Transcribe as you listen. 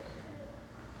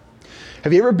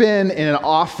Have you ever been in an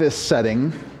office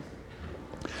setting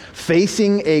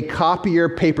facing a copier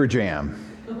paper jam?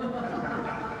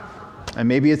 And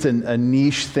maybe it's a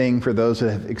niche thing for those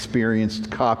that have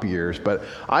experienced copiers, but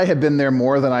I have been there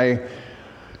more than I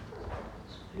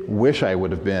wish I would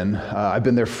have been. I've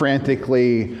been there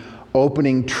frantically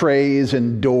opening trays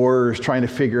and doors, trying to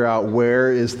figure out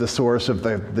where is the source of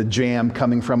the jam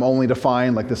coming from, only to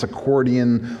find like this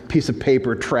accordion piece of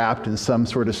paper trapped in some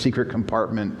sort of secret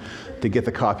compartment to get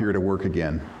the copier to work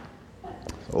again.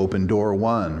 Open door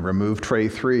 1, remove tray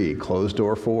 3, close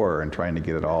door 4, and trying to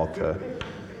get it all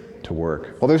to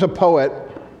work. Well, there's a poet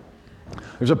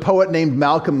named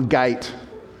Malcolm Guite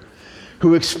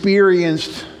who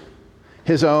experienced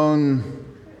his own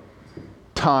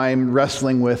time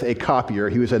wrestling with a copier.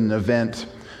 He was at an event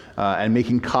and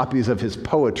making copies of his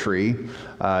poetry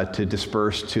to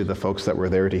disperse to the folks that were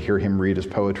there to hear him read his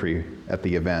poetry at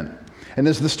the event. And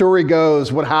as the story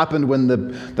goes, what happened when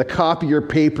the copier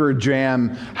paper jam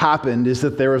happened is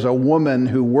that there was a woman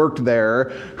who worked there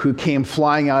who came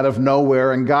flying out of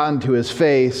nowhere and got into his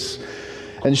face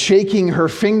and shaking her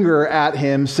finger at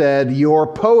him said, "Your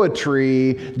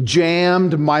poetry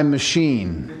jammed my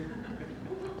machine."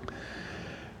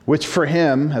 Which for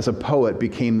him, as a poet,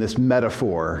 became this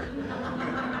metaphor.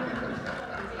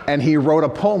 And he wrote a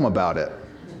poem about it.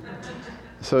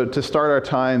 So to start our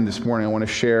time this morning, I want to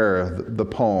share the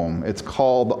poem. It's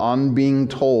called "On Being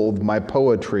Told My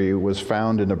Poetry Was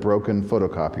Found in a Broken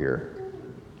Photocopier."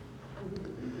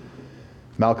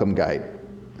 Malcolm Guite.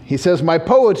 He says, "My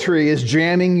poetry is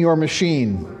jamming your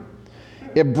machine.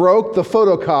 It broke the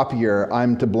photocopier,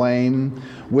 I'm to blame,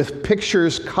 with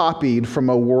pictures copied from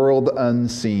a world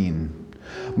unseen.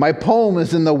 My poem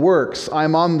is in the works,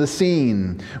 I'm on the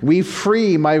scene. We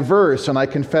free my verse and I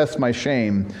confess my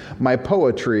shame. My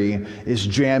poetry is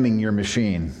jamming your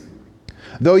machine.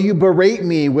 Though you berate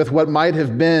me with what might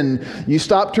have been, you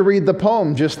stop to read the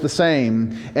poem just the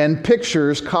same, and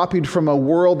pictures copied from a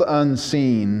world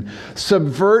unseen.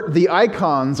 Subvert the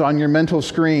icons on your mental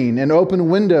screen and open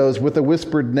windows with a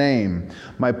whispered name.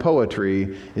 My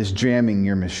poetry is jamming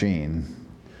your machine.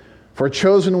 For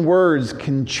chosen words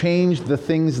can change the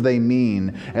things they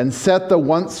mean and set the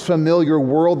once familiar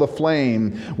world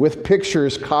aflame with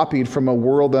pictures copied from a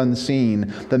world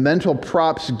unseen. The mental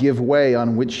props give way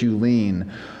on which you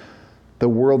lean. The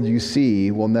world you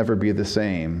see will never be the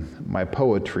same. My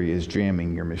poetry is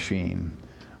jamming your machine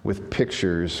with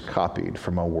pictures copied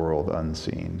from a world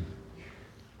unseen."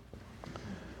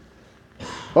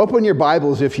 Open your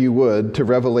Bibles, if you would, to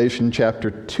Revelation chapter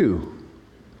 2.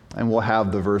 And we'll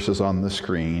have the verses on the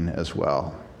screen as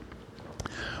well.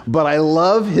 But I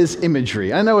love his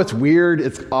imagery. I know it's weird,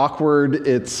 it's awkward,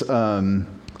 it's a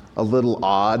little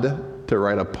odd to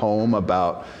write a poem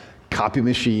about copy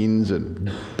machines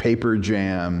and paper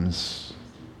jams.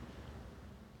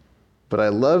 But I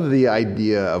love the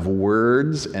idea of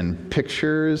words and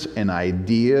pictures and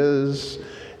ideas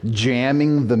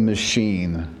jamming the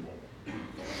machine.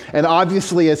 And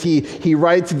obviously, as he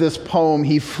writes this poem,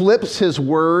 he flips his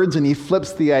words and he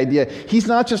flips the idea. He's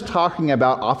not just talking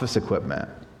about office equipment,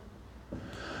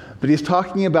 but he's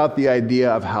talking about the idea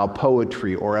of how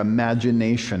poetry or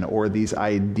imagination or these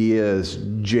ideas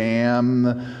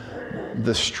jam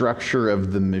the structure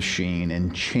of the machine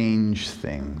and change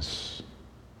things.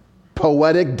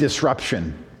 Poetic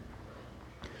disruption,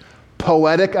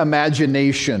 poetic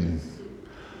imagination,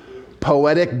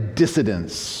 poetic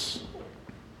dissidence.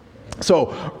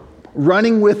 So,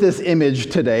 running with this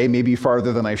image today, maybe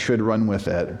farther than I should run with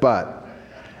it, but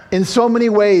in so many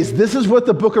ways, this is what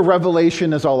the book of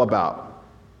Revelation is all about.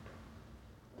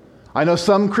 I know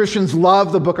some Christians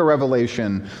love the book of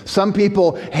Revelation. Some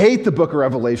people hate the book of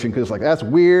Revelation because like, that's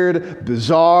weird,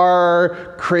 bizarre,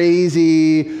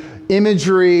 crazy,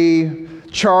 imagery,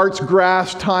 charts,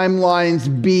 graphs, timelines,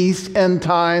 beasts, end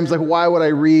times. Like, why would I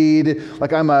read?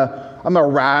 Like, I'm a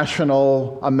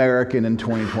rational American in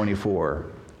 2024.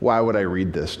 Why would I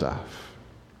read this stuff?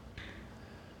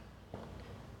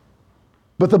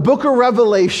 But the book of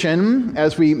Revelation,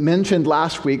 as we mentioned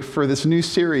last week for this new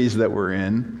series that we're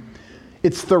in,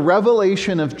 it's the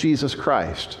revelation of Jesus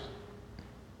Christ.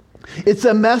 It's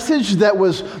a message that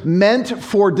was meant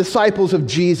for disciples of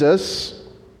Jesus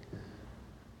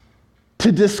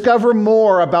to discover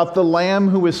more about the Lamb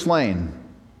who was slain.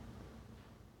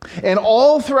 And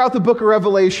all throughout the book of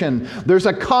Revelation, there's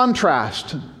a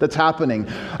contrast that's happening.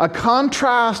 A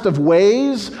contrast of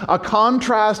ways, a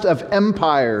contrast of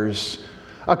empires,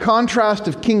 a contrast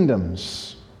of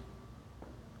kingdoms.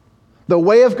 The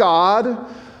way of God,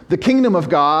 the kingdom of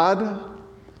God,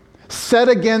 set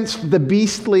against the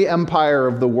beastly empire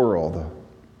of the world.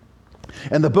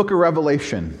 And the book of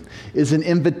Revelation is an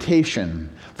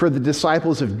invitation for the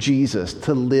disciples of Jesus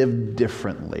to live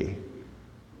differently.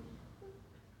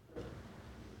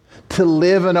 To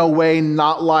live in a way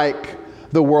not like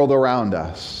the world around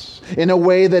us, in a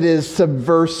way that is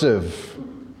subversive.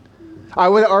 I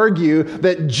would argue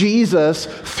that Jesus,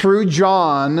 through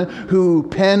John, who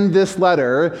penned this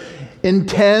letter,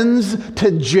 intends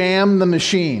to jam the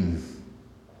machine.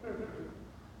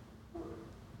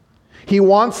 He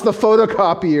wants the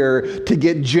photocopier to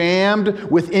get jammed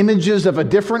with images of a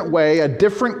different way, a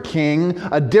different king,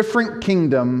 a different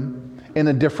kingdom, and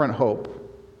a different hope.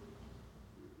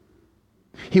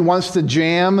 He wants to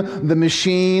jam the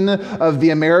machine of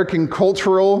the American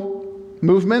cultural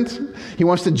movement. He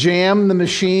wants to jam the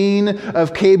machine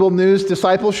of cable news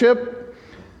discipleship.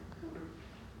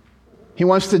 He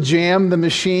wants to jam the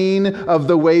machine of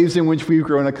the ways in which we've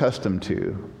grown accustomed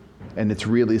to. And it's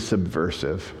really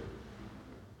subversive.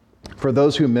 For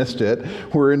those who missed it,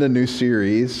 we're in a new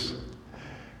series.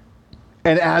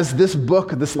 And as this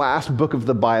book, this last book of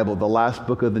the Bible, the last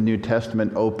book of the New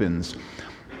Testament opens,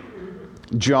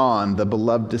 John, the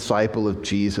beloved disciple of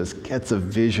Jesus, gets a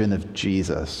vision of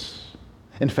Jesus.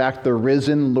 In fact, the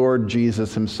risen Lord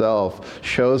Jesus himself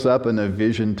shows up in a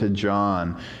vision to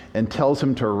John and tells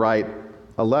him to write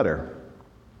a letter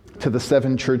to the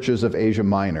 7 churches of Asia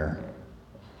Minor,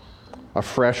 a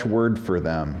fresh word for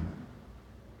them.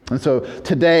 And so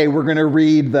today we're going to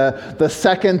read the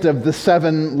second of the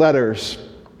 7 letters.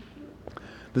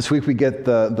 This week we get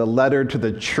the letter to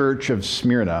the church of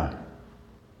Smyrna.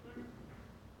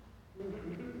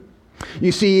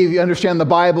 You see, if you understand the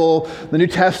Bible, the New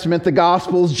Testament, the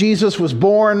Gospels, Jesus was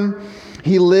born.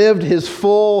 He lived his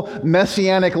full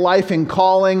messianic life and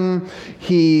calling.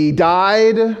 He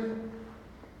died.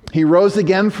 He rose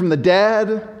again from the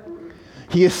dead.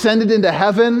 He ascended into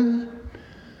heaven.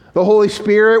 The Holy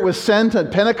Spirit was sent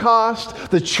at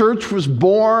Pentecost. The church was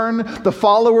born. The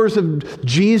followers of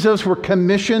Jesus were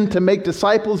commissioned to make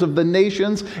disciples of the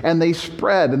nations, and they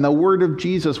spread, and the word of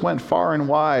Jesus went far and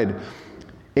wide.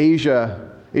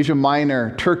 Asia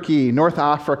Minor, Turkey, North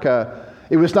Africa.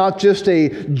 It was not just a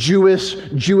Jewish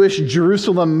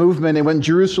Jerusalem movement. It went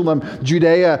Jerusalem,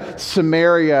 Judea,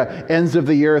 Samaria, ends of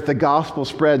the earth. The gospel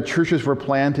spread. Churches were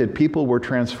planted. People were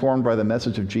transformed by the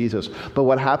message of Jesus. But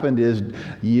what happened is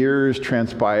years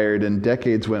transpired and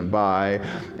decades went by.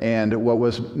 And what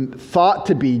was thought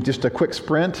to be just a quick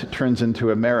sprint turns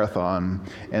into a marathon.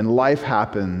 And life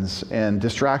happens. And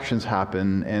distractions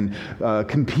happen. And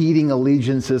competing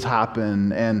allegiances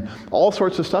happen. And all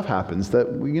sorts of stuff happens that,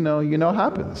 you know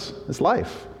happens. It's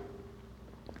life.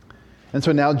 And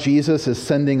so now Jesus is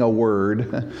sending a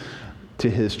word to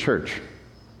his church.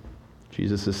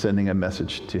 Jesus is sending a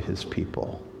message to his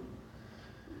people.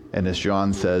 And as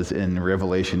John says in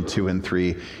Revelation 2 and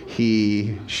 3,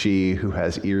 he, she who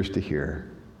has ears to hear,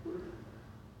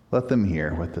 let them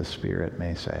hear what the Spirit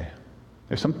may say.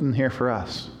 There's something here for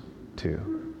us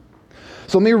too.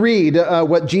 So let me read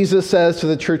what Jesus says to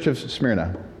the church of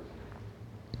Smyrna.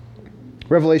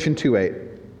 Revelation 2:8.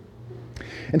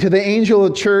 And to the angel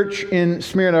of the church in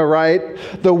Smyrna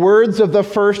write, the words of the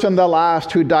first and the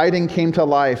last who died and came to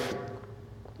life.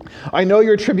 I know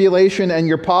your tribulation and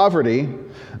your poverty,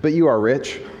 but you are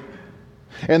rich.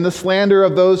 And the slander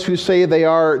of those who say they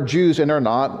are Jews and are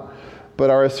not, but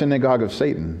are a synagogue of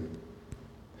Satan.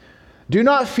 Do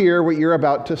not fear what you're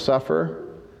about to suffer.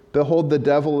 Behold, the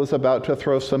devil is about to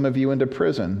throw some of you into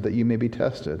prison, that you may be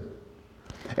tested.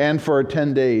 And for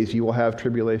 10 days you will have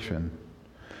tribulation.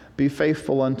 Be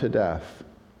faithful unto death,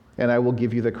 and I will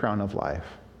give you the crown of life.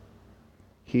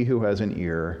 He who has an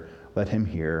ear, let him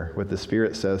hear what the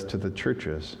Spirit says to the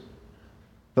churches.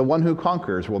 The one who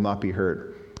conquers will not be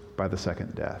hurt by the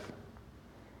second death.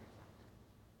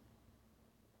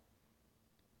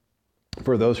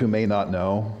 For those who may not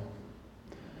know,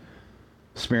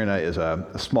 Smyrna is a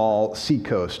small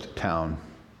seacoast town.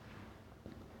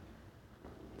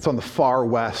 It's on the far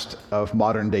west of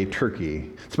modern-day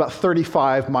Turkey. It's about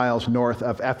 35 miles north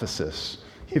of Ephesus,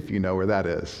 if you know where that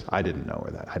is. I didn't know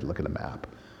where that. I had to look at a map.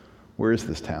 Where is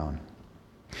this town?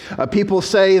 People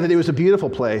say that it was a beautiful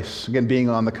place, again, being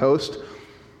on the coast.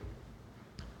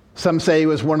 Some say it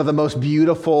was one of the most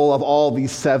beautiful of all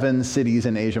these 7 cities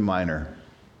in Asia Minor.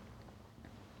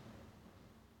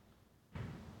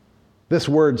 This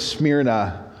word,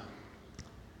 Smyrna,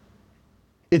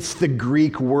 it's the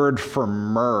Greek word for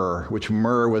myrrh, which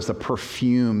myrrh was a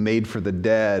perfume made for the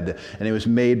dead, and it was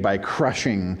made by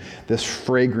crushing this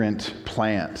fragrant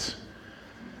plant.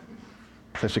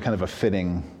 It's actually kind of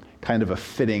a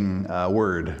fitting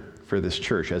word for this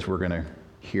church, as we're going to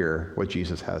hear what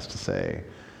Jesus has to say.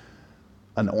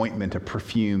 an ointment, a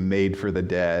perfume made for the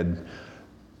dead,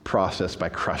 processed by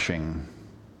crushing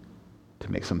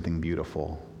to make something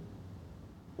beautiful.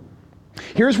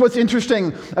 Here's what's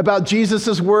interesting about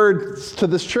Jesus' words to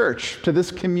this church, to this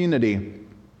community.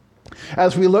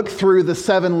 As we look through the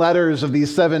 7 letters of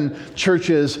these 7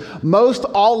 churches, most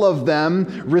all of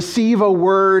them receive a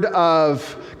word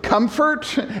of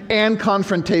comfort and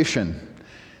confrontation,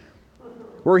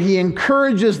 where he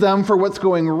encourages them for what's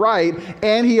going right,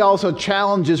 and he also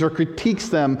challenges or critiques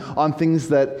them on things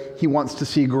that he wants to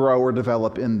see grow or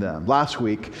develop in them. Last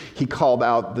week, he called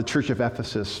out the church of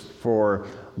Ephesus for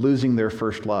losing their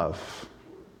first love.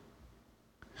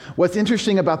 What's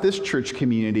interesting about this church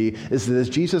community is that as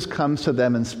Jesus comes to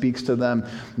them and speaks to them,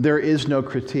 there is no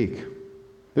critique.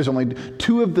 There's only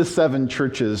 2 of the 7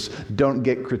 churches don't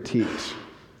get critiqued.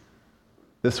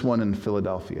 This one in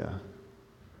Philadelphia.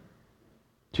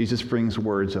 Jesus brings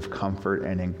words of comfort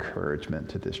and encouragement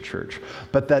to this church.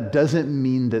 But that doesn't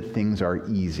mean that things are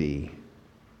easy.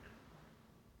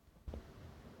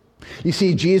 You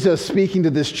see, Jesus speaking to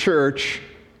this church,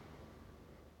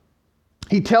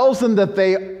 he tells them that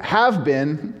they have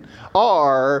been,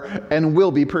 are, and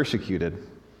will be persecuted.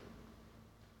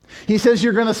 He says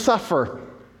you're going to suffer.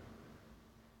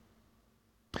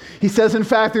 He says, in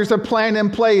fact, there's a plan in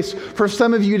place for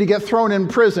some of you to get thrown in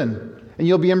prison, and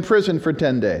you'll be in prison for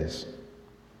 10 days.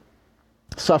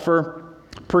 Suffer,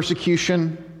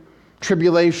 persecution,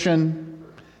 tribulation,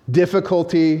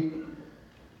 difficulty.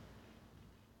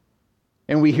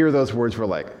 And we hear those words, we're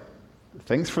like,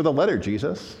 thanks for the letter,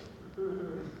 Jesus.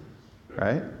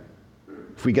 Right?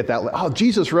 If we get that,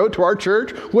 Jesus wrote to our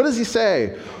church. What does he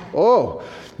say? Oh,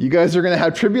 you guys are going to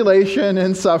have tribulation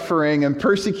and suffering and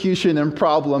persecution and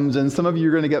problems, and some of you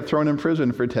are going to get thrown in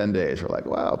prison for 10 days. We're like,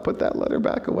 wow, put that letter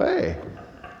back away.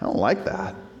 I don't like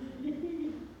that.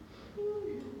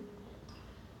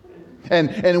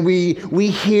 And we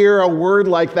hear a word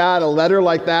like that, a letter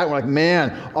like that, we're like,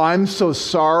 man, I'm so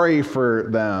sorry for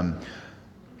them.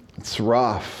 It's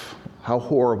rough. How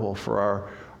horrible for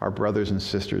our brothers and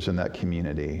sisters in that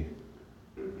community.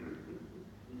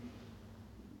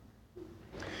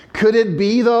 Could it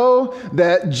be, though,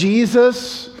 that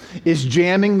Jesus is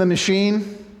jamming the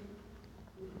machine?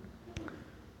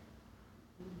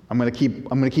 I'm going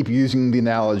to keep using the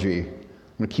analogy.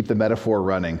 I'm going to keep the metaphor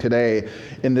running. Today,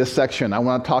 in this section, I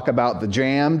want to talk about the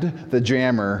jammed, the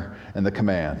jammer, and the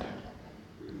command.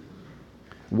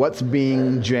 What's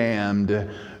being jammed?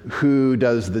 Who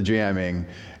does the jamming?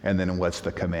 And then what's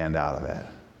the command out of it?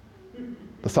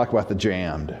 Let's talk about the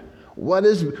jammed. What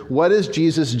is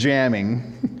Jesus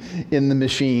jamming in the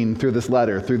machine through this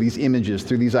letter, through these images,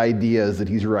 through these ideas that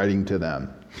he's writing to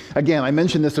them? Again, I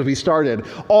mentioned this as we started.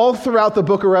 All throughout the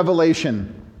book of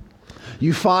Revelation,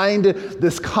 you find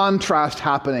this contrast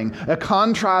happening, a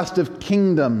contrast of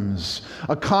kingdoms,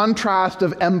 a contrast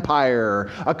of empire,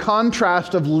 a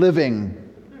contrast of living.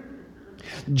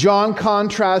 John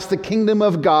contrasts the kingdom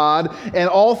of God, and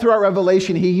all throughout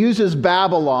Revelation, he uses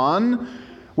Babylon,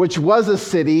 which was a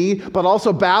city, but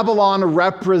also Babylon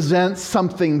represents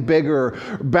something bigger.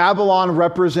 Babylon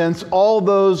represents all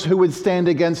those who would stand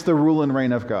against the rule and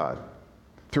reign of God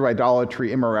through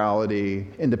idolatry, immorality,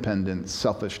 independence,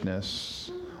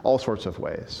 selfishness, all sorts of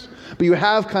ways. But you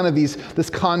have kind of this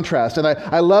contrast, and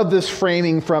I love this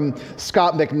framing from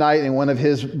Scott McKnight in one of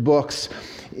his books.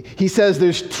 He says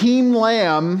there's Team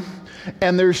Lamb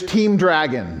and there's Team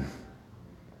Dragon.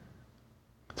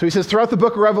 So he says throughout the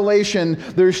book of Revelation,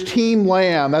 there's Team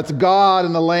Lamb. That's God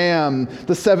and the Lamb,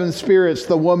 the 7 spirits,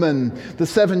 the woman, the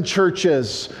 7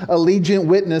 churches, allegiant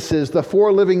witnesses, the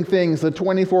 4 living things, the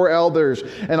 24 elders,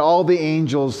 and all the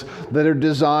angels that are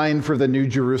designed for the New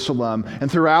Jerusalem.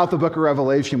 And throughout the book of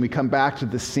Revelation, we come back to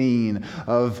the scene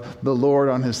of the Lord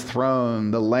on his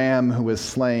throne, the Lamb who was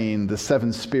slain, the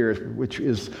 7 spirits, which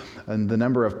is the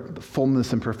number of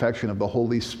fullness and perfection of the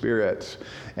Holy Spirit,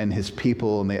 and his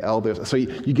people and the elders. So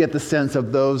you get the sense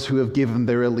of those who have given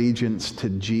their allegiance to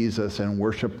Jesus and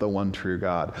worship the one true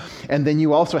God. And then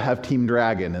you also have Team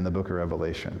Dragon in the book of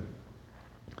Revelation.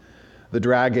 The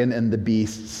dragon and the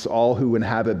beasts, all who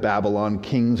inhabit Babylon,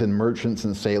 kings and merchants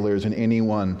and sailors, and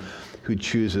anyone who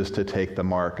chooses to take the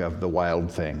mark of the wild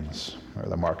things or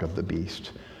the mark of the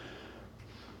beast.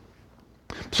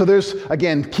 So there's,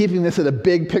 again, keeping this at a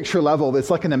big picture level, it's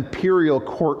like an imperial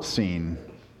court scene.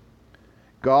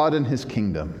 God and his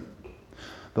kingdom,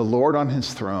 the Lord on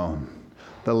his throne,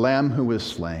 the Lamb who was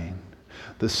slain,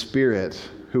 the Spirit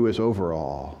who is over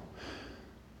all.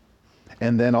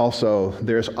 And then also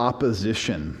there's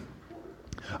opposition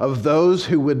of those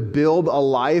who would build a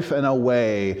life and a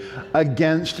way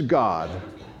against God.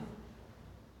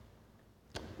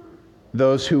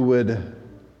 Those who would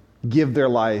give their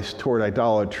lives toward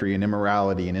idolatry and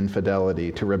immorality and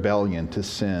infidelity, to rebellion, to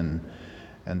sin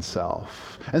and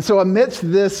self. And so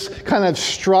amidst this kind of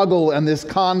struggle and this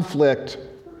conflict,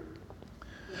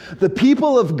 the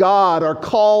people of God are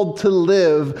called to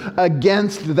live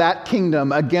against that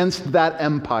kingdom, against that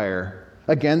empire,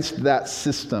 against that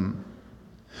system.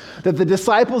 That the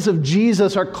disciples of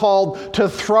Jesus are called to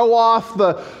throw off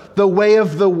the way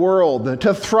of the world,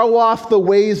 to throw off the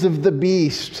ways of the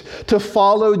beast, to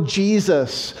follow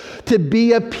Jesus, to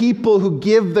be a people who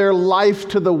give their life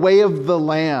to the way of the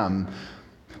Lamb.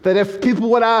 That if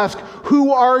people would ask,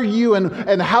 who are you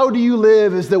and how do you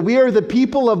live, is that we are the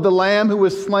people of the Lamb who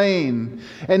was slain.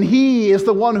 And he is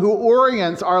the one who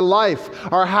orients our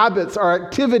life, our habits, our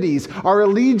activities, our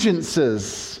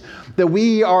allegiances, that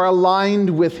we are aligned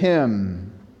with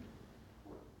him.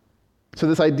 So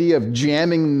this idea of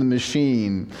jamming the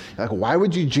machine, like why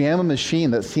would you jam a machine?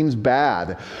 That seems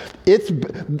bad.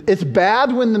 It's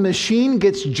bad when the machine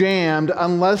gets jammed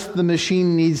unless the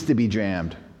machine needs to be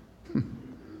jammed.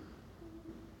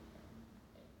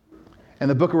 And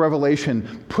the book of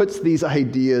Revelation puts these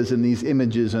ideas and these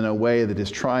images in a way that is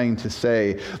trying to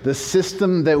say the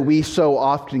system that we so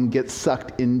often get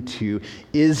sucked into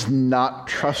is not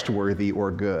trustworthy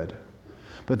or good,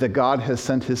 but that God has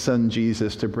sent his son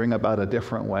Jesus to bring about a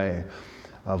different way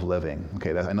of living.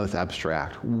 Okay, I know that's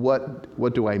abstract.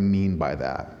 What do I mean by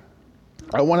that?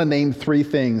 I want to name 3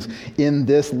 things in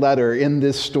this letter, in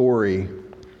this story.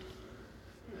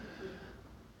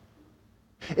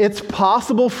 It's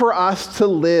possible for us to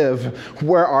live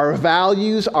where our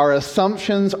values, our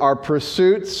assumptions, our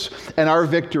pursuits, and our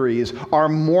victories are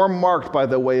more marked by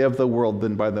the way of the world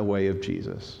than by the way of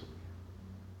Jesus.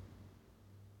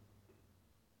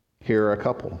 Here are a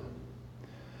couple.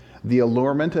 The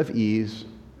allurement of ease,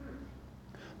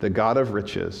 the God of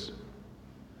riches,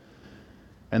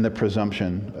 and the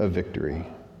presumption of victory.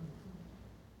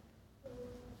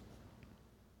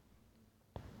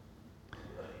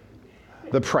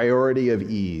 The priority of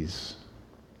ease.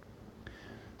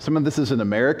 Some of this is an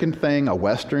American thing, a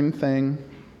Western thing.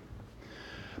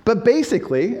 But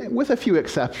basically, with a few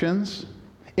exceptions,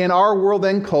 in our world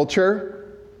and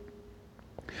culture,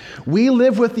 we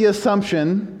live with the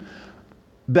assumption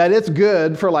that it's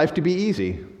good for life to be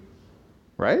easy,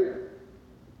 right?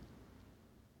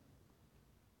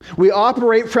 We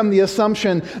operate from the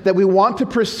assumption that we want to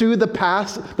pursue the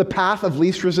path of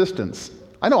least resistance.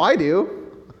 I know I do.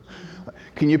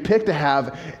 Can you pick to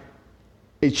have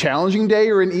a challenging day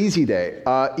or an easy day?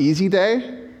 Easy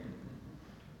day.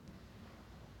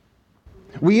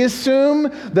 We assume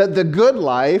that the good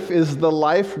life is the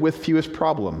life with fewest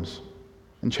problems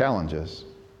and challenges,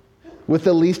 with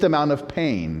the least amount of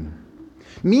pain.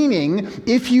 Meaning,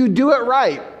 if you do it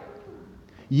right,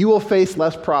 you will face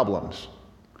less problems.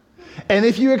 And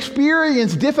if you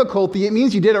experience difficulty, it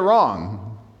means you did it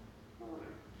wrong.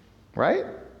 Right?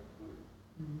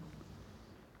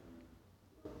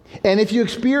 And if you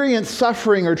experience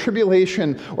suffering or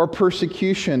tribulation or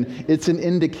persecution, it's an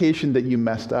indication that you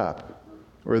messed up,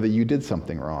 or that you did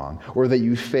something wrong, or that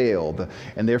you failed,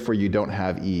 and therefore you don't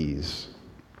have ease.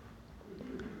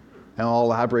 And I'll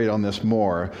elaborate on this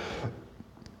more.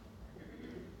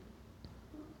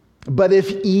 But if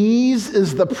ease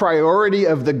is the priority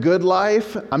of the good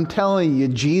life, I'm telling you,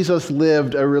 Jesus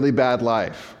lived a really bad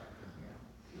life.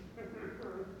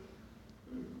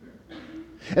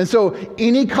 And so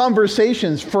any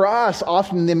conversations for us,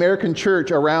 often in the American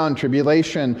church, around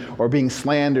tribulation or being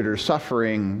slandered or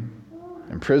suffering,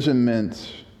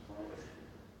 imprisonment,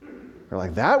 are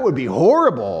like, that would be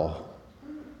horrible.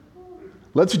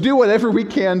 Let's do whatever we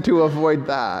can to avoid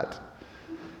that.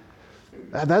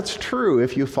 That's true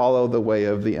if you follow the way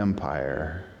of the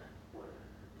empire.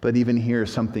 But even here,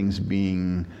 something's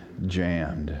being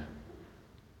jammed.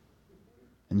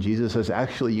 And Jesus says,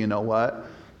 actually, you know what?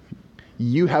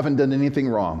 You haven't done anything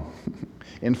wrong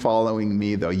in following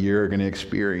me, though you're going to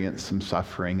experience some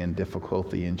suffering and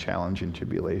difficulty and challenge and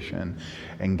tribulation.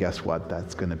 And guess what?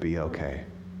 That's going to be okay.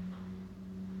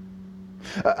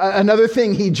 Another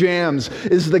thing he jams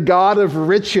is the God of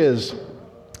riches.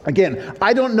 Again,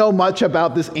 I don't know much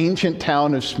about this ancient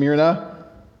town of Smyrna.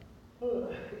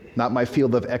 Not my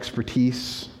field of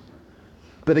expertise.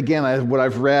 But again, what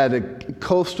I've read, a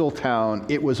coastal town,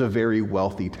 it was a very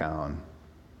wealthy town.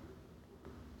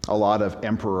 A lot of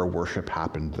emperor worship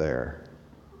happened there.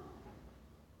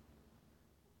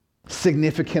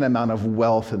 Significant amount of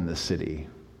wealth in the city.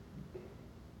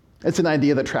 It's an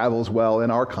idea that travels well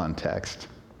in our context.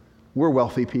 We're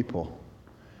wealthy people.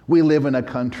 We live in a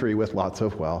country with lots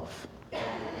of wealth.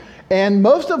 And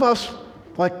most of us,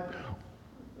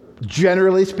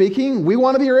 Generally speaking, we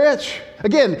want to be rich.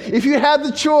 Again, if you had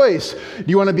the choice, do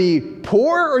you want to be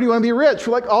poor or do you want to be rich?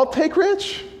 We're like, I'll take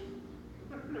rich.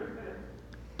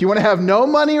 Do you want to have no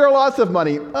money or lots of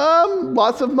money?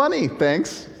 Lots of money,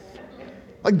 thanks.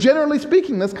 Like, generally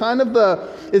speaking, that's kind of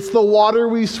it's the water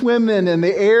we swim in and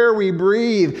the air we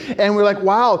breathe. And we're like,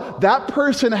 wow, that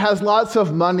person has lots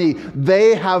of money.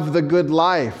 They have the good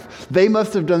life. They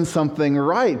must have done something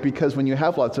right, because when you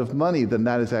have lots of money, then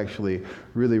that is actually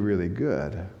really, really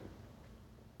good.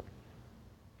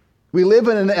 We live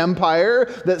in an empire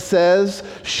that says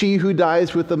she who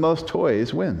dies with the most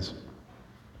toys wins.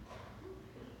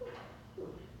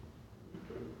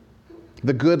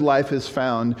 The good life is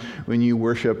found when you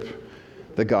worship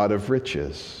the God of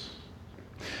riches.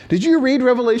 Did you read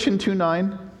Revelation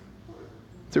 2:9?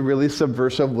 It's a really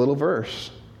subversive little verse.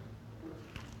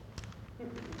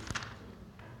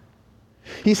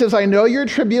 He says, I know your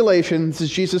tribulation, this is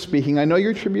Jesus speaking, I know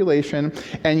your tribulation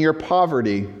and your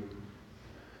poverty.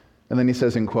 And then he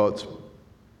says in quotes,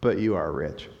 but you are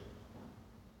rich.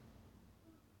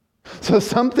 So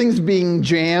something's being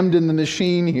jammed in the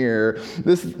machine here.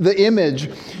 The image,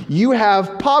 you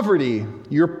have poverty,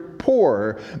 you're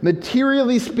poor,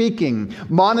 materially speaking,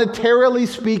 monetarily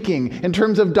speaking, in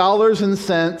terms of dollars and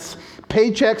cents,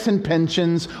 paychecks and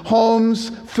pensions, homes,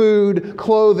 food,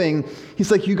 clothing. He's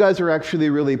like, you guys are actually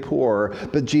really poor.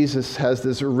 But Jesus has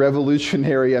this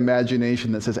revolutionary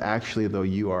imagination that says, actually, though,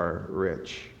 you are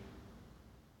rich.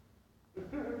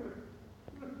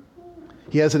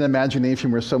 He has an imagination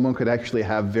where someone could actually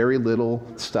have very little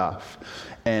stuff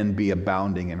and be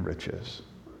abounding in riches.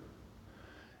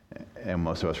 And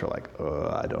most of us are like,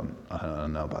 I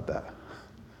don't know about that.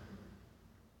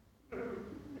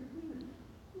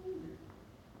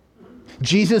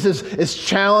 Jesus is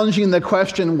challenging the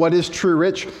question, what is true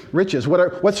riches?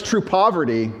 What's true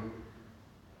poverty?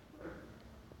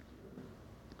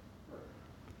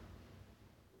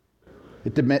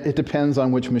 It depends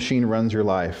on which machine runs your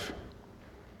life.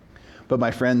 But my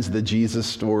friends, the Jesus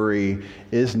story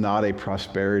is not a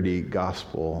prosperity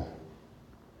gospel.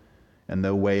 And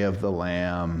the way of the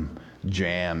Lamb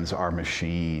jams our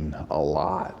machine a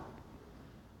lot.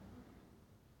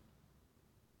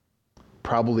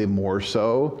 Probably more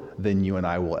so than you and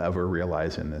I will ever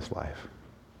realize in this life.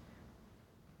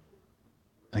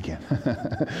 Again,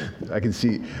 I can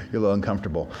see you're a little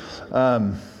uncomfortable.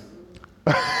 I'm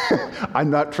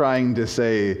not trying to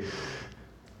say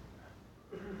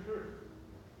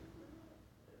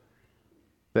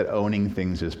that owning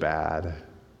things is bad,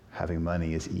 having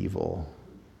money is evil.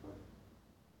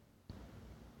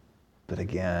 But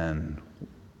again,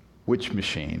 which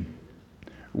machine,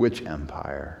 which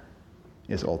empire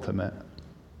is ultimate?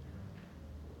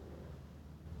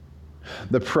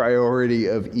 The priority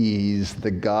of ease,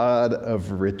 the God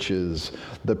of riches,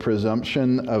 the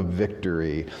presumption of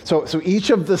victory. So each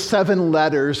of the 7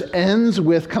 letters ends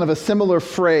with kind of a similar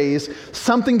phrase,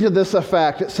 something to this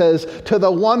effect. It says, to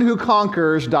the one who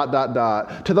conquers, ...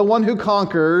 To the one who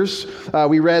conquers,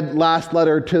 we read last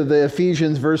letter to the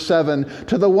Ephesians, verse 7,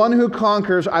 to the one who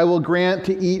conquers, I will grant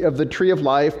to eat of the tree of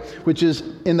life, which is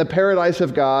in the paradise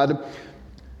of God.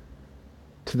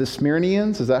 To the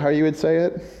Smyrnians, is that how you would say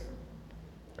it?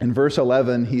 In verse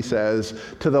 11, he says,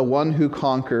 to the one who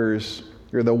conquers,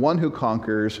 or the one who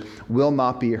conquers will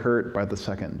not be hurt by the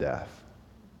second death.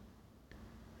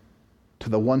 To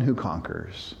the one who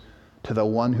conquers, to the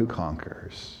one who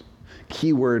conquers.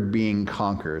 Key word being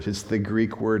conquers. It's the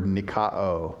Greek word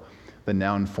nikao, the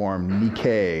noun form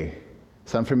Nike.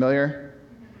 Sound familiar?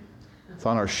 It's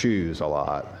on our shoes a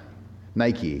lot.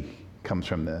 Nike comes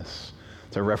from this.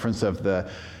 It's a reference of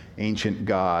the ancient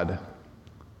god,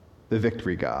 the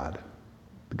victory god,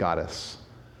 the goddess,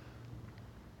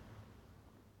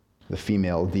 the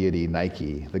female deity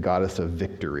Nike, the goddess of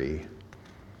victory.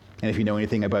 And if you know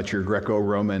anything about your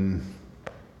Greco-Roman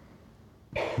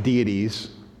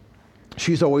deities,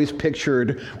 she's always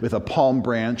pictured with a palm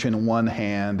branch in one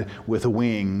hand with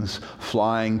wings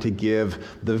flying to give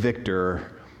the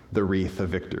victor the wreath of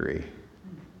victory.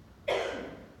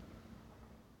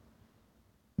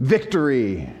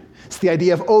 Victory. It's the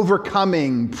idea of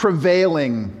overcoming,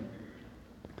 prevailing.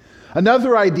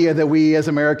 Another idea that we as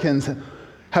Americans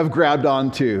have grabbed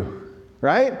onto,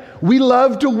 right? We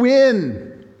love to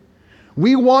win.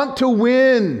 We want to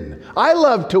win. I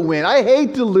love to win. I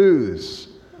hate to lose.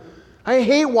 I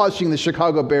hate watching the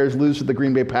Chicago Bears lose to the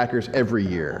Green Bay Packers every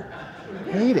year.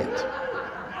 I hate it.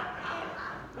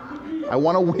 I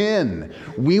want to win.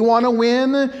 We want to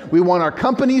win. We want our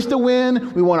companies to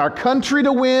win. We want our country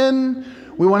to win.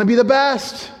 We want to be the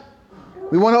best.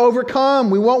 We want to overcome.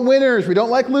 We want winners. We don't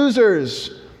like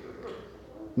losers.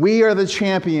 We are the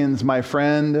champions, my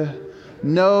friend.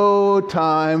 No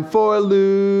time for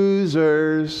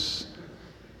losers.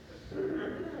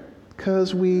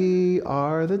 'Cause we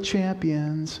are the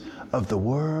champions of the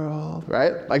world,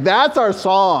 right? Like that's our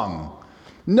song.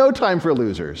 No time for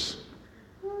losers.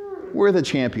 We're the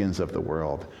champions of the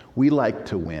world. We like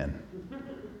to win.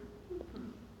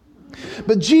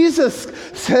 But Jesus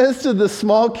says to the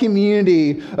small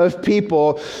community of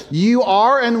people, you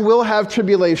are and will have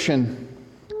tribulation.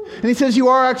 And he says you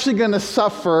are actually going to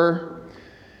suffer,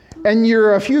 and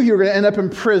you're a few who are going to end up in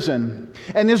prison.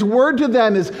 And his word to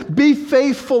them is, be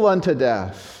faithful unto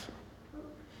death.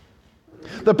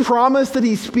 The promise that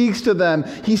he speaks to them,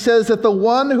 he says that the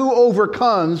one who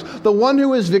overcomes, the one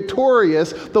who is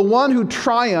victorious, the one who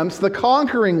triumphs, the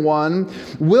conquering one,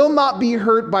 will not be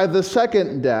hurt by the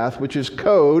second death, which is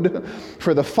code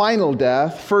for the final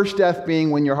death. First death being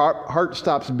when your heart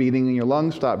stops beating and your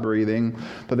lungs stop breathing,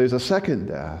 but there's a second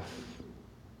death.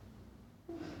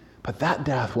 But that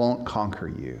death won't conquer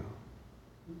you.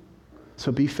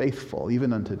 So be faithful,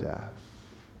 even unto death.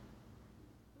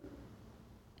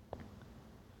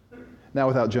 Now,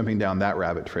 without jumping down that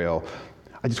rabbit trail,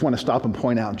 I just want to stop and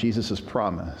point out Jesus'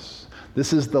 promise.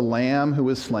 This is the Lamb who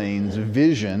was slain's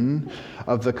vision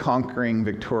of the conquering,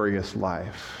 victorious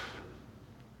life.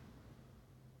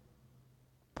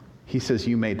 He says,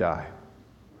 you may die.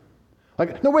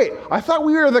 Like, no, wait, I thought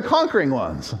we were the conquering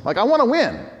ones. Like, I want to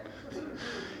win.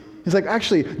 He's like,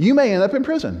 actually, you may end up in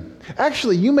prison.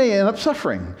 Actually, you may end up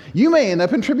suffering. You may end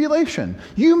up in tribulation.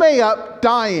 You may end up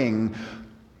dying.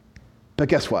 But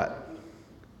guess what?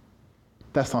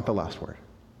 That's not the last word.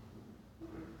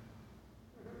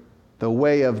 The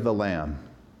way of the Lamb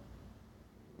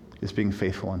is being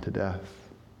faithful unto death.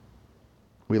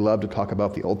 We love to talk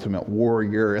about the ultimate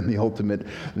warrior and the ultimate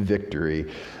victory,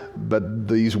 but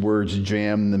these words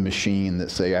jam the machine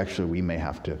that say, actually, we may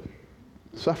have to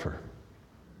suffer.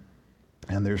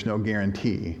 And there's no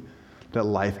guarantee that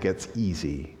life gets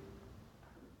easy.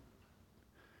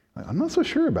 I'm not so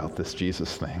sure about this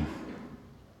Jesus thing.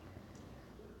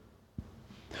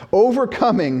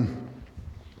 Overcoming,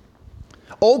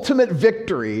 ultimate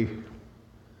victory.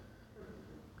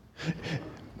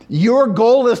 Your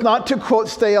goal is not to, quote,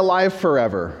 stay alive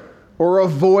forever or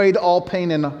avoid all pain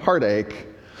and heartache.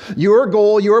 Your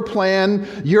goal, your plan,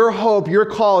 your hope, your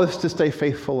call is to stay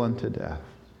faithful unto death.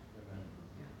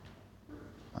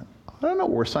 I don't know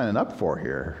what we're signing up for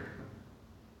here.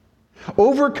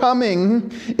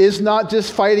 Overcoming is not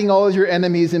just fighting all of your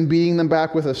enemies and beating them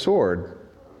back with a sword.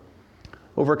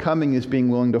 Overcoming is being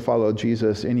willing to follow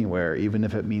Jesus anywhere, even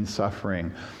if it means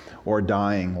suffering or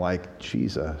dying like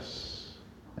Jesus,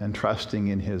 and trusting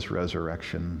in his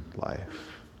resurrection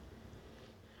life.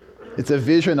 It's a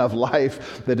vision of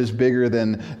life that is bigger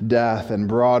than death and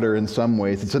broader in some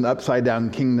ways. It's an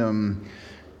upside-down kingdom,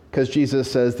 because Jesus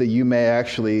says that you may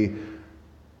actually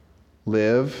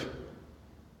live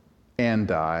and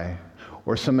die,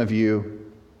 or some of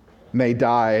you may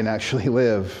die and actually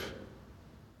live.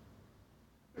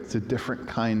 It's a different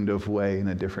kind of way and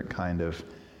a different kind of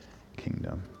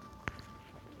kingdom.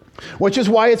 Which is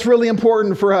why it's really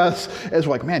important for us as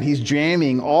like, man, he's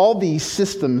jamming all these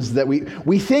systems that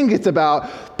we think it's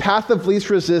about path of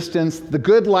least resistance, the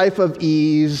good life of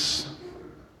ease.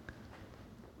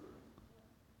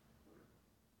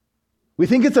 We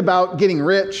think it's about getting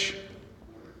rich.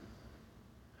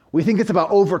 We think it's about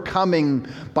overcoming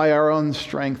by our own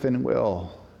strength and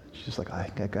will. It's just like, I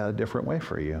got a different way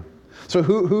for you. So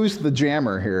who's the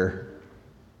jammer here?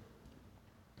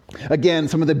 Again,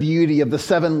 some of the beauty of the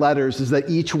 7 letters is that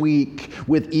each week,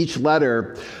 with each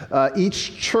letter,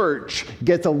 each church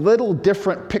gets a little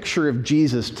different picture of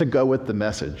Jesus to go with the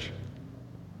message.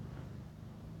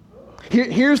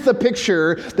 Here's the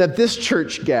picture that this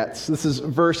church gets. This is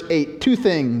verse 8. 2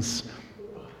 things.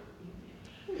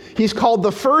 He's called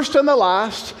the first and the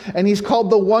last, and he's called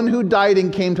the one who died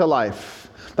and came to life.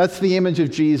 That's the image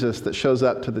of Jesus that shows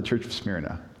up to the church of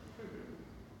Smyrna.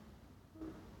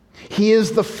 He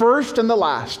is the first and the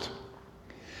last,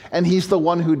 and he's the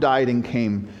one who died and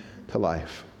came to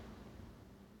life.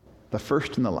 The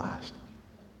first and the last.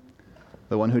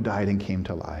 The one who died and came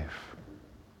to life.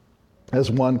 As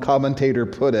one commentator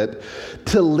put it,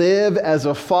 to live as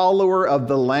a follower of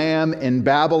the Lamb in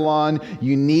Babylon,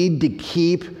 you need to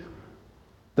keep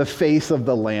the face of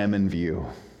the Lamb in view.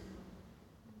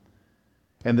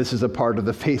 And this is a part of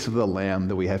the face of the Lamb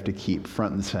that we have to keep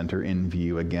front and center in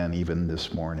view again, even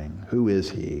this morning. Who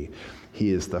is he? He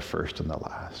is the first and the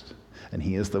last. And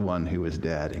he is the one who was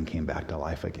dead and came back to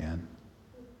life again.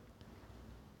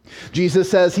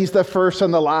 Jesus says he's the first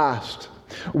and the last.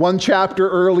 One chapter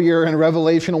earlier in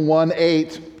Revelation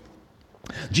 1:8,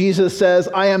 Jesus says,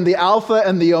 I am the Alpha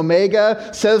and the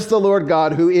Omega, says the Lord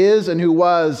God, who is and who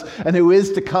was and who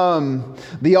is to come,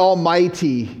 the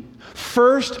Almighty.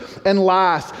 First and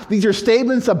last. These are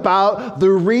statements about the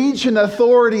reach and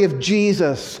authority of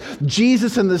Jesus.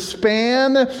 Jesus in the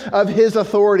span of his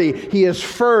authority. He is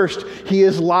first, he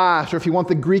is last. Or if you want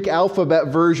the Greek alphabet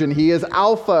version, he is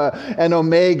Alpha and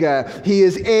Omega. He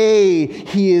is A,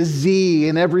 he is Z,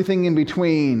 and everything in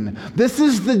between. This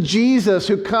is the Jesus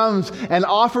who comes and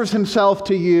offers himself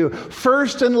to you.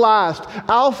 First and last,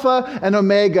 Alpha and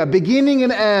Omega, beginning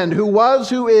and end, who was,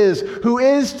 who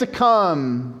is to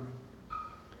come.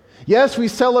 Yes, we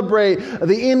celebrate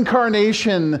the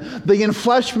incarnation, the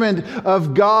enfleshment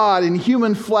of God in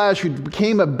human flesh who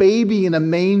became a baby in a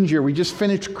manger. We just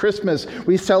finished Christmas.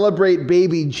 We celebrate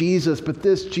baby Jesus, but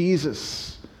this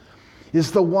Jesus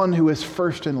is the one who is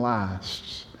first and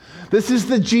last. This is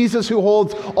the Jesus who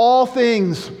holds all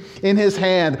things in his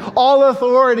hand. All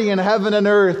authority in heaven and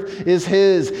earth is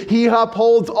his. He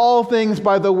upholds all things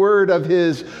by the word of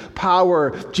his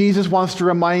power. Jesus wants to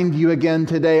remind you again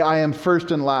today, I am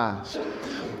first and last.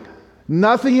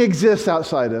 Nothing exists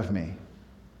outside of me.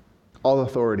 All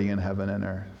authority in heaven and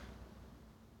earth.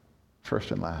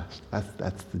 First and last.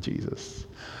 That's the Jesus.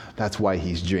 That's why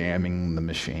he's jamming the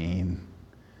machine.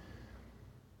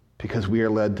 Because we are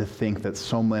led to think that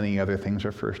so many other things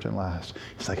are first and last.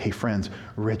 It's like, hey friends,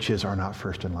 riches are not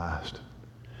first and last.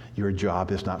 Your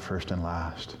job is not first and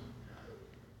last.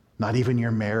 Not even your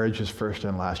marriage is first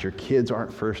and last. Your kids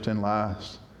aren't first and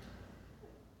last.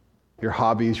 Your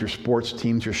hobbies, your sports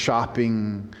teams, your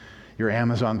shopping, your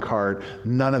Amazon cart,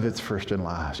 none of it's first and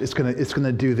last. It's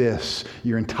gonna do this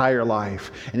your entire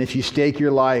life. And if you stake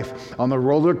your life on the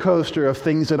roller coaster of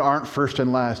things that aren't first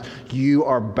and last, you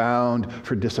are bound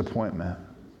for disappointment.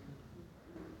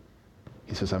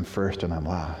 He says, I'm first and I'm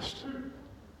last.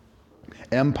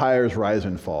 Empires rise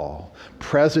and fall.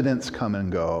 Presidents come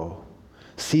and go.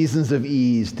 Seasons of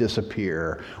ease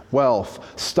disappear.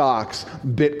 Wealth, stocks,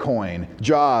 Bitcoin,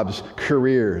 jobs,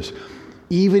 careers.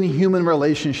 Even human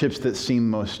relationships that seem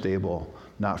most stable,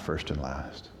 not first and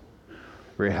last.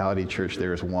 Reality Church,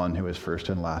 there is one who is first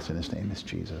and last, and his name is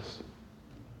Jesus.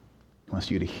 He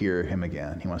wants you to hear him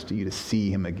again. He wants you to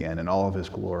see him again in all of his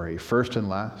glory, first and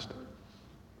last.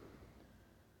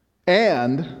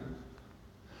 And,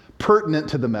 pertinent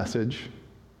to the message,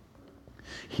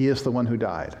 he is the one who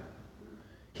died.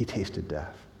 He tasted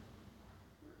death.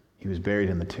 He was buried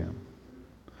in the tomb.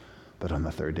 But on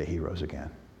the third day, he rose again.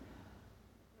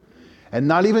 And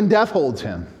not even death holds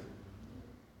him.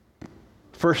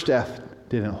 First death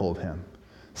didn't hold him.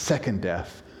 Second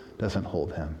death doesn't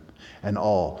hold him. And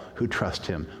all who trust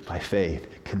him by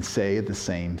faith can say the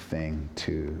same thing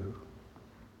too.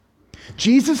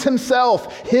 Jesus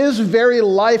himself, his very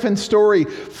life and story,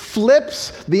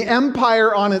 flips the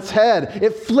empire on its head.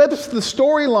 It flips the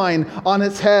storyline on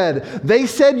its head. They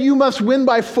said you must win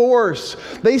by force.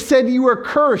 They said you were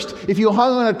cursed if you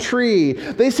hung on a tree.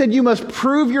 They said you must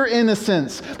prove your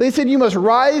innocence. They said you must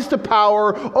rise to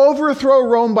power, overthrow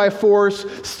Rome by force,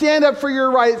 stand up for your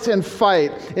rights and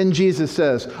fight. And Jesus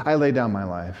says, I lay down my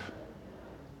life.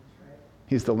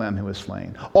 He's the Lamb who was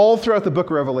slain. All throughout the book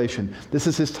of Revelation, this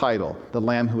is his title, the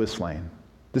Lamb who was slain.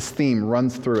 This theme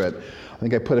runs through it. I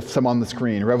think I put some on the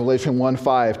screen. Revelation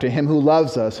 1:5, to him who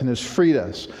loves us and has freed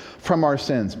us from our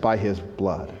sins by his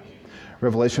blood.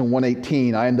 Revelation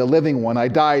 1:18, I am the living one. I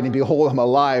died, and behold, I'm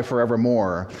alive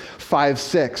forevermore.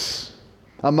 5:6,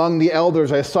 among the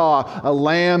elders I saw a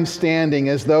lamb standing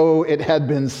as though it had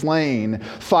been slain.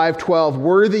 5:12,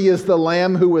 worthy is the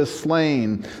lamb who was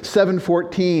slain.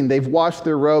 7:14, they've washed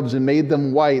their robes and made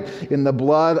them white in the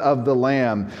blood of the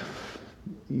lamb.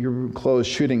 Your clothes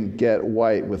shouldn't get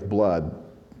white with blood,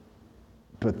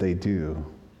 but they do.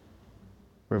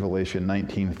 Revelation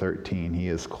 19:13, he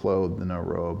is clothed in a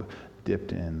robe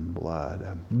dipped in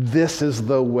blood. This is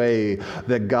the way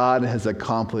that God has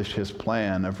accomplished his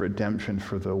plan of redemption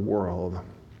for the world.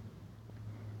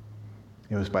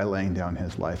 It was by laying down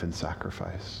his life in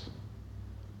sacrifice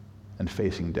and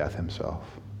facing death himself.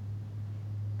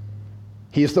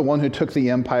 He's the one who took the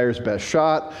empire's best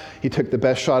shot. He took the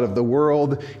best shot of the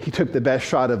world. He took the best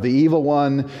shot of the evil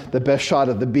one, the best shot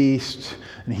of the beast.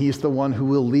 And he's the one who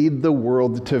will lead the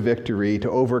world to victory, to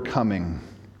overcoming.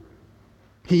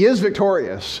 He is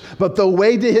victorious, but the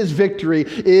way to his victory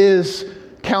is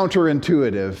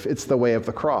counterintuitive. It's the way of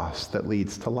the cross that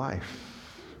leads to life.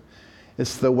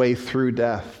 It's the way through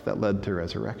death that led to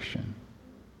resurrection.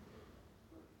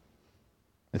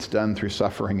 It's done through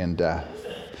suffering and death.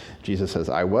 Jesus says,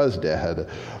 I was dead,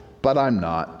 but I'm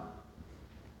not.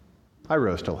 I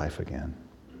rose to life again.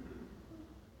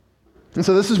 And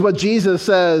so this is what Jesus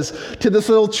says to this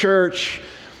little church,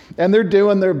 and they're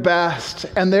doing their best,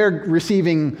 and they're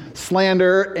receiving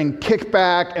slander and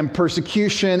kickback and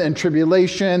persecution and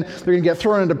tribulation. They're going to get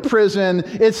thrown into prison.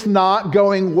 It's not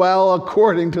going well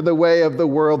according to the way of the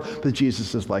world. But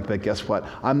Jesus is like, but guess what?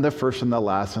 I'm the first and the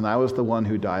last, and I was the one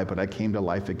who died, but I came to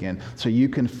life again. So you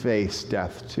can face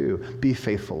death too. Be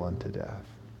faithful unto death.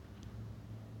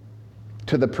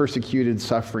 To the persecuted,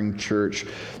 suffering church,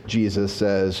 Jesus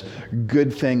says,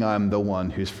 good thing I'm the one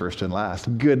who's first and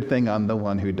last. Good thing I'm the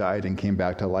one who died and came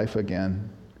back to life again.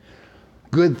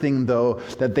 Good thing, though,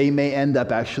 that they may end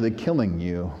up actually killing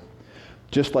you,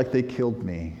 just like they killed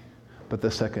me, but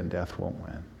the second death won't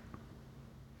win.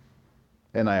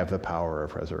 And I have the power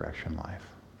of resurrection life.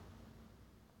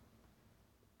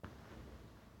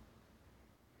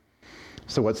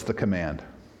 So what's the command?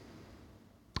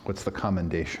 What's the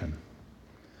commendation?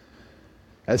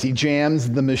 As he jams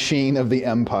the machine of the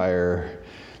empire,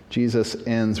 Jesus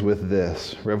ends with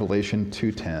this, Revelation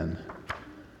 2:10.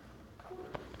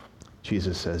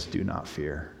 Jesus says, do not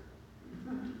fear.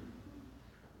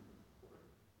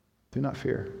 Do not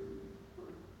fear.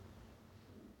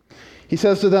 He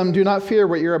says to them, do not fear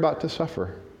what you're about to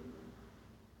suffer.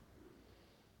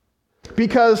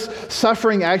 Because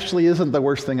suffering actually isn't the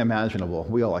worst thing imaginable.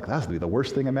 We all like, that's the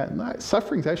worst thing imaginable.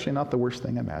 Suffering's actually not the worst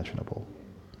thing imaginable.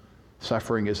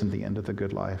 Suffering isn't the end of the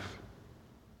good life.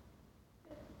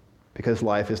 Because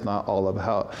life is not all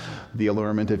about the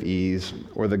allurement of ease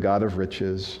or the God of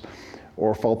riches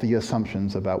or faulty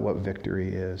assumptions about what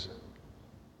victory is.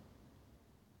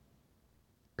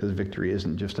 Because victory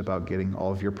isn't just about getting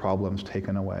all of your problems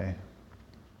taken away.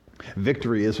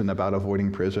 Victory isn't about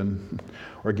avoiding prison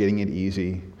or getting it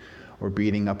easy or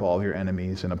beating up all of your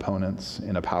enemies and opponents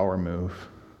in a power move.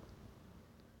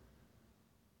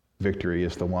 Victory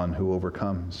is the one who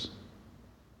overcomes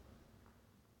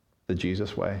the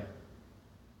Jesus way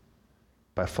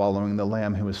by following the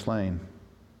Lamb who was slain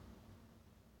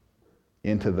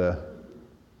into the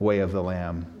way of the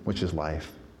Lamb, which is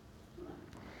life.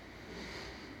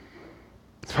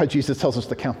 That's why Jesus tells us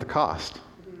to count the cost.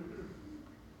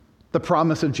 The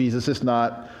promise of Jesus is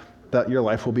not that your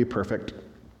life will be perfect,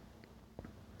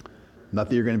 not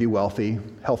that you're going to be wealthy,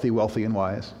 healthy, wealthy, and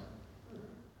wise.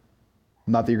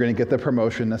 Not that you're going to get the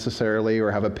promotion necessarily or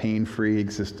have a pain-free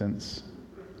existence.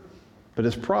 But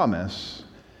his promise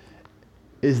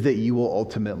is that you will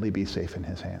ultimately be safe in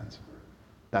his hands.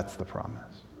 That's the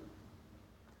promise.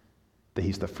 That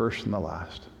he's the first and the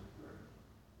last.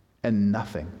 And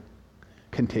nothing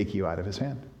can take you out of his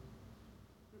hand.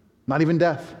 Not even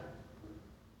death.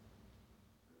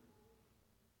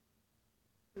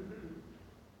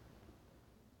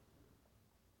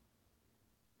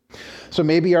 So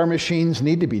maybe our machines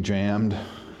need to be jammed.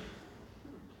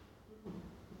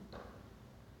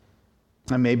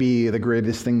 And maybe the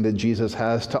greatest thing that Jesus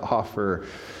has to offer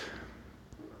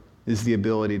is the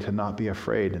ability to not be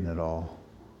afraid in it all.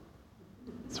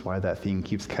 That's why that theme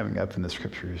keeps coming up in the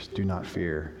scriptures. Do not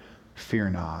fear.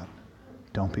 Fear not.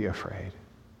 Don't be afraid.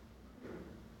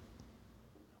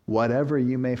 Whatever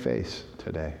you may face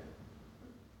today.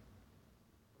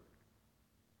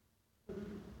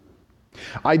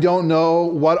 I don't know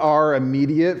what our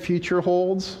immediate future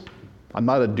holds. I'm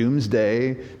not a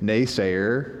doomsday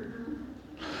naysayer.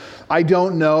 I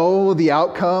don't know the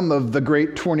outcome of the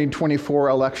great 2024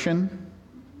 election.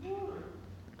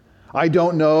 I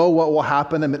don't know what will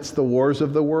happen amidst the wars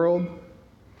of the world,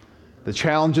 the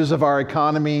challenges of our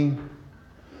economy,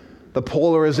 the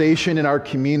polarization in our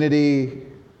community.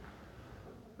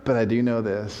 But I do know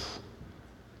this.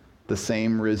 The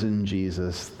same risen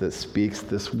Jesus that speaks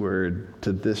this word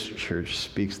to this church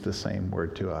speaks the same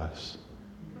word to us.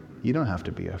 You don't have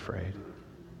to be afraid,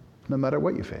 no matter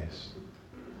what you face.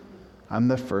 I'm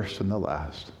the first and the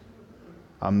last.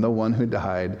 I'm the one who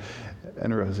died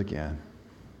and rose again.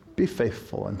 Be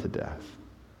faithful unto death.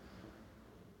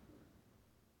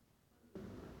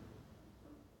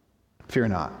 Fear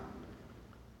not.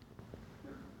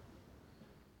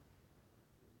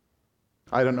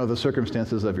 I don't know the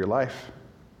circumstances of your life.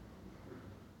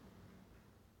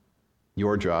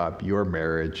 Your job, your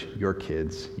marriage, your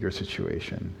kids, your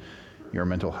situation, your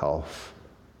mental health,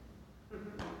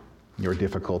 your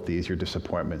difficulties, your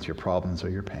disappointments, your problems, or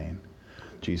your pain.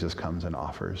 Jesus comes and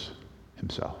offers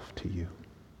himself to you,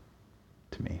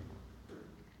 to me.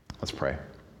 Let's pray.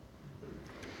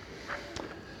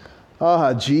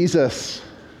 Jesus.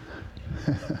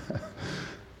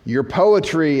 Your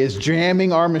poetry is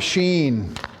jamming our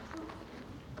machine.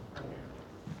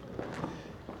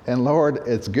 And Lord,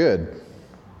 it's good.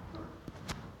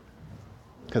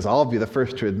 Because I'll be the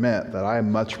first to admit that I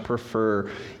much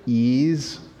prefer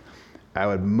ease I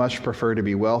would much prefer to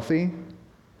be wealthy,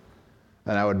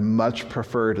 and I would much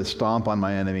prefer to stomp on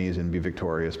my enemies and be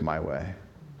victorious my way.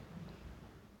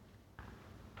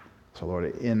 So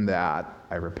Lord, in that,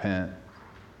 I repent.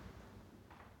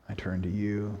 I turn to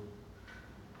you.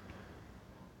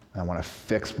 I want to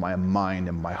fix my mind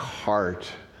and my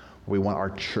heart. We want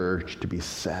our church to be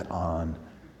set on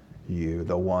you,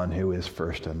 the one who is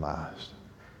first and last.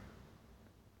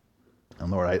 And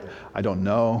Lord, I don't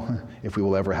know if we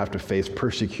will ever have to face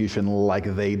persecution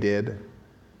like they did.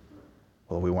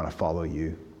 Well, we want to follow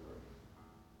you.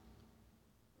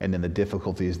 And in the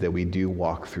difficulties that we do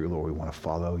walk through, Lord, we want to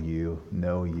follow you,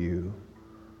 know you,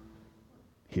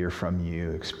 hear from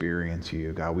you, experience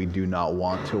you. God, we do not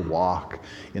want to walk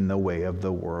in the way of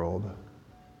the world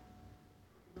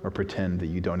or pretend that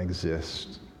you don't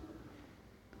exist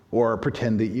or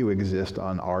pretend that you exist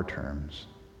on our terms.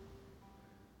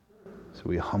 So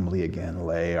we humbly again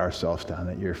lay ourselves down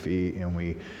at your feet and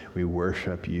we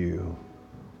worship you.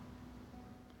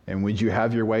 And would you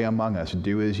have your way among us?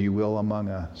 Do as you will among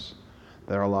us,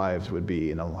 that our lives would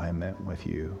be in alignment with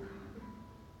you.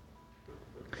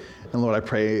 And Lord, I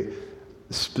pray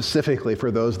specifically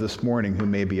for those this morning who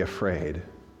may be afraid,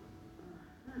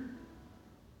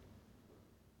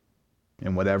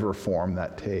 in whatever form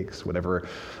that takes, whatever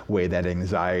way that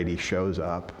anxiety shows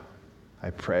up. I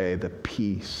pray the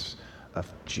peace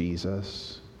of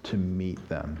Jesus to meet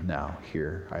them now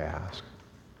here, I ask.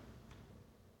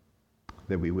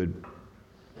 That we would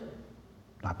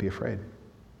not be afraid,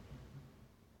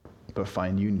 but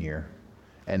find you near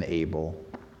and able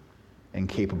and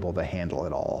capable to handle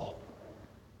it all.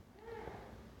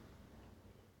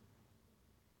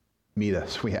 Meet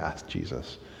us, we ask,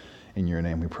 Jesus. In your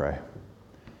name we pray.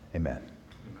 Amen.